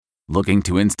Looking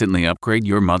to instantly upgrade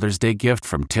your Mother's Day gift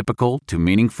from typical to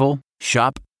meaningful?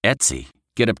 Shop Etsy.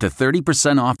 Get up to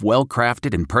 30% off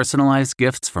well-crafted and personalized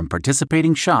gifts from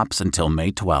participating shops until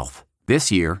May 12th. This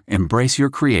year, embrace your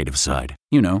creative side.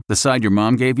 You know, the side your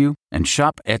mom gave you. And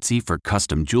shop Etsy for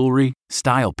custom jewelry,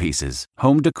 style pieces,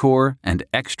 home decor, and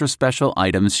extra special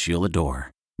items she'll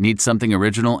adore. Need something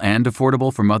original and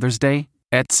affordable for Mother's Day?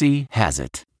 Etsy has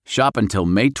it. Shop until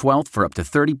May 12th for up to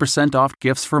 30% off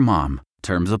gifts for mom.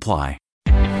 Terms apply.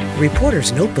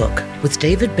 Reporter's Notebook with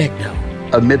David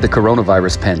Begnaud. Amid the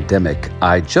coronavirus pandemic,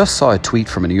 I just saw a tweet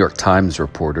from a New York Times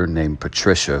reporter named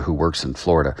Patricia who works in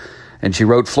Florida. And she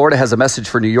wrote, "Florida has a message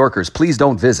for New Yorkers. Please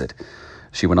don't visit."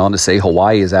 She went on to say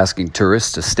Hawaii is asking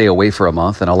tourists to stay away for a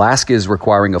month, and Alaska is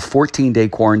requiring a 14-day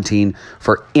quarantine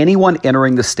for anyone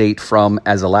entering the state from,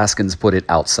 as Alaskans put it,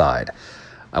 outside.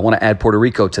 I want to add Puerto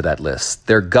Rico to that list.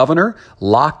 Their governor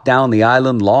locked down the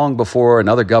island long before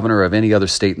another governor of any other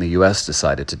state in the U.S.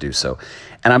 decided to do so.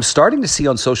 And I'm starting to see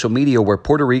on social media where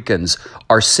Puerto Ricans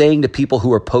are saying to people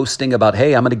who are posting about,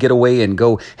 hey, I'm going to get away and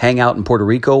go hang out in Puerto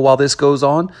Rico while this goes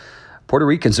on. Puerto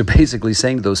Ricans are basically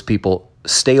saying to those people,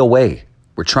 stay away.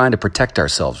 We're trying to protect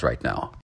ourselves right now.